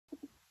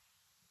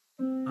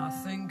I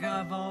think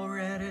I've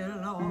already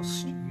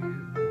lost you.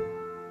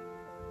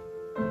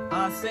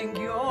 I think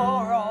you're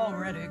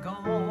already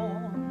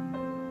gone.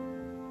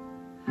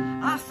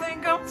 I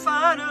think I'm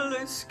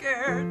finally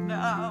scared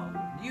now.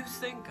 You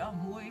think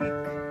I'm weak,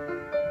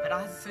 but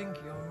I think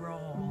you're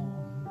wrong.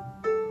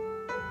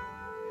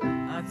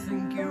 I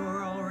think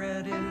you're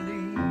already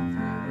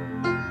leaving.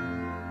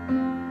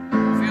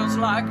 Feels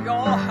like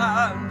your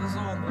hand is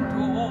on the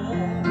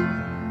door.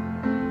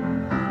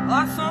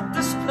 I thought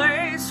this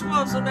place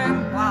was an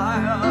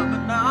empire,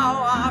 but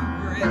now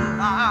I'm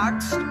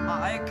relaxed,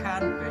 I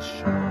can't be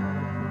sure.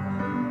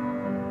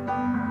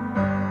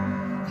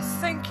 I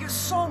think you're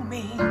so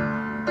mean,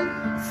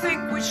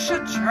 think we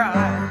should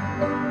try.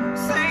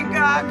 Think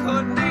I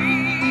could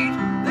need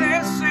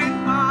this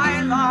in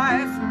my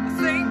life. I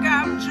think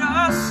I'm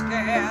just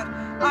scared,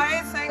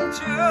 I think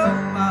too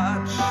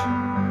much.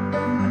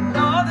 I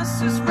know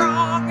this is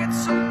wrong,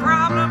 it's a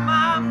problem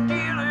I'm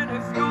dealing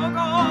if you're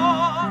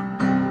gone.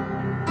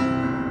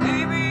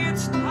 Maybe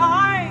it's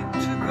time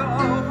to go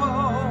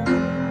home.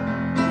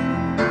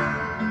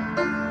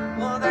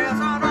 Well, there's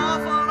an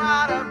awful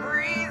lot of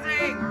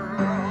breathing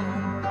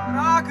room, but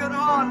I can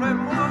hardly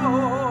move.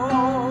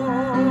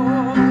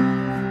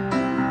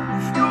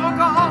 If you're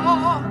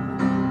gone,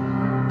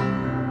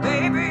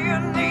 baby, you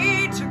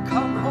need to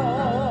come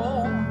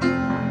home.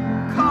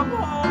 Come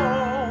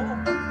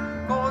home,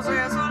 'cause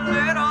there's a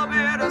little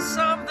bit of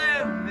something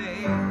in me,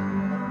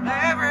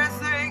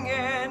 everything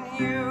in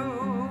you.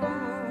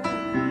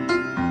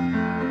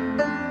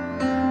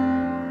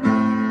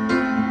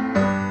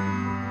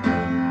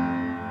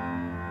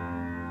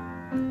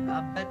 I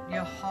bet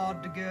you're hard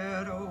to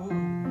get over.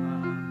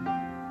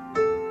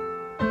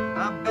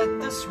 I bet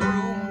this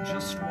room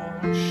just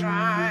won't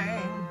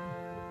shine.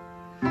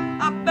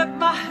 I bet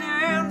my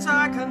hands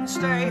I can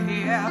stay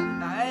here.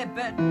 I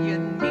bet you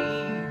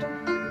need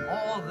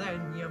more than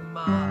your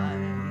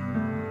mind.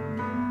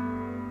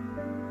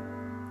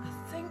 I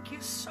think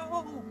you're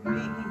so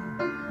mean,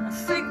 I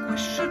think we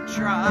should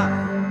try.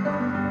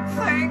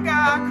 Think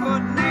I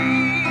could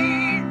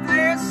need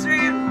this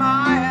in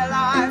my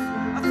life.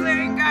 I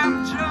think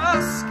I'm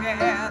just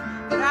scared,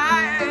 but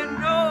I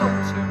know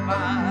too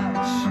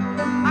much.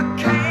 I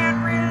can't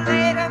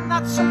relate, and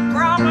that's a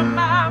problem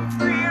I'm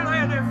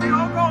feeling if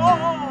you're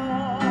gone.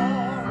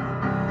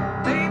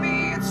 Maybe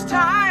it's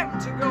time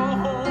to go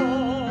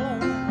home.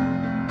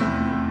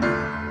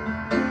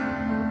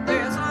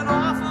 There's an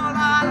awful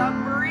lot of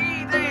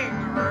breathing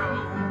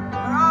room,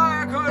 but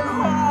I could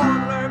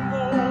hardly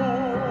move.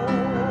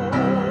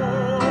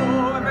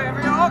 If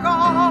you're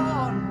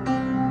gone,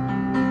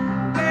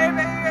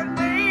 baby, you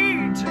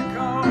need to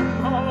come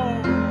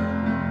home.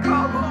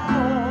 Come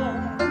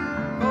home,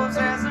 'cause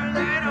there's a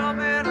little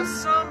bit of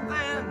something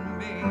in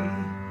me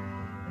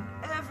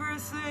and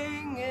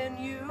everything in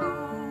you.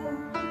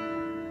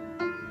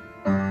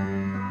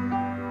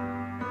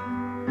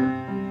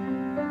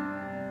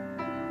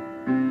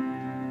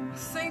 I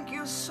think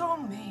you're so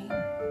mean,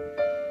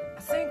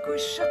 I think we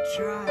should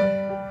try.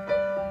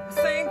 I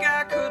think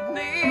I could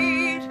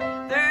need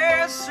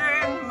this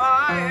in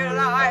my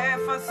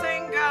life. I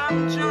think I'm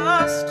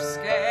just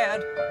scared.